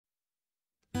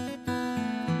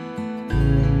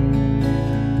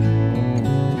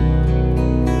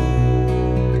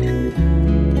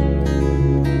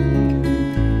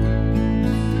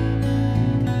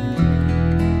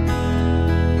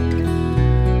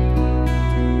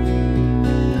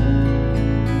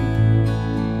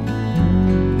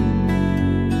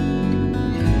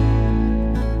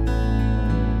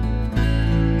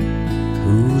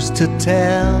to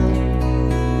tell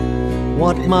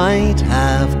what might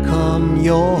have come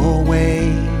your way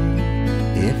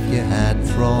if you had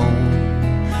thrown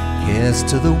cares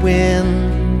to the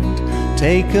wind,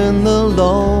 taken the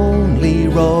lonely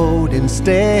road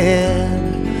instead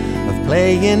of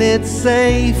playing it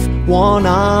safe, one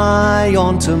eye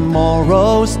on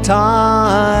tomorrow's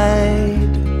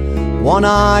tide, one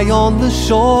eye on the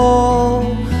shore.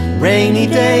 Rainy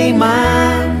day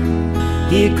man,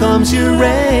 here comes your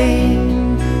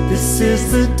rain. This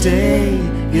is the day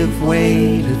you've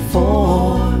waited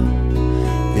for.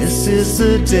 This is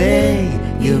the day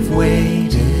you've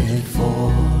waited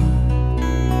for.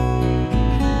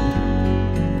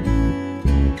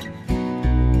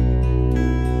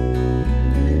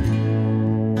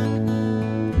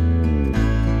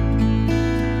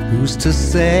 Who's to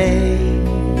say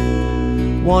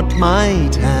what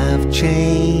might have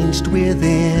changed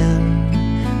within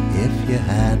if you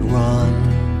had run?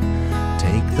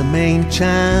 Take the main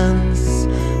chance,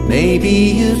 maybe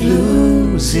you'd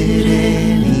lose it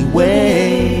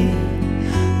anyway.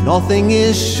 Nothing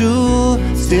is sure,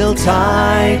 still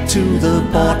tied to the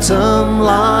bottom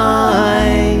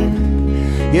line.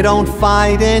 You don't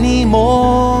fight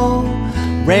anymore,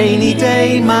 rainy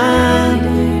day man,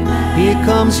 here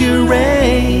comes your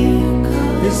rain.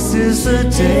 This is the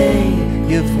day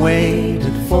you've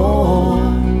waited for.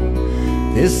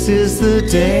 This is the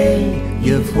day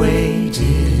you've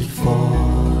waited for.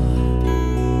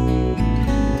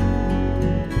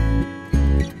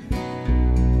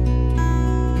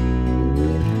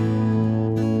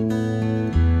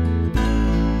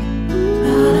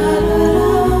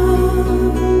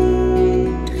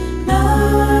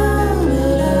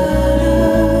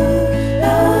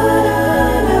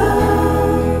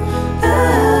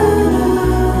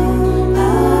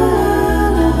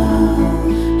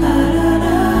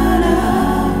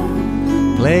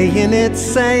 Playing it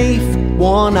safe,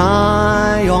 one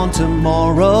eye on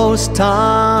tomorrow's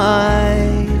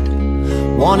tide,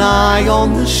 one eye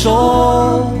on the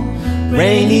shore.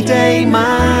 Rainy day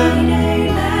man,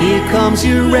 here comes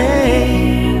your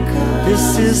rain.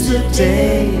 This is the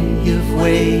day you've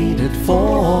waited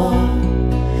for.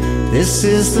 This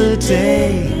is the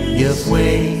day you've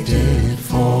waited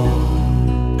for.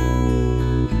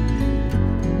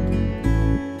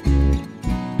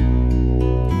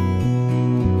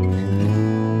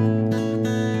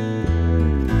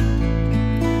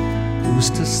 Who's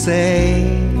to say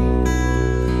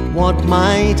what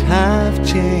might have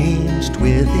changed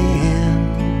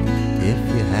within if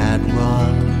you had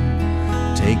run?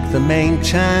 Take the main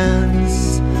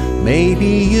chance, maybe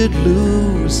you'd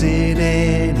lose it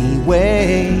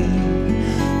anyway.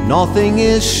 Nothing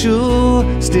is sure,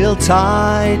 still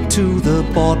tied to the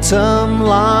bottom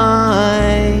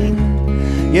line.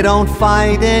 You don't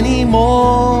fight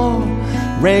anymore,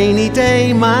 rainy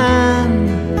day man,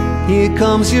 here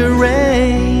comes your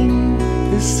rain.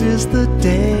 This is the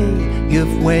day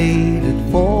you've waited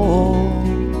for.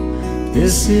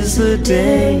 This is the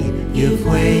day you've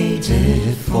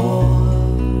waited for.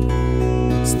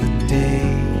 It's the day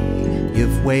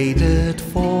you've waited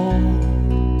for.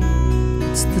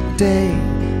 It's the day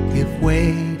you've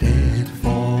waited for.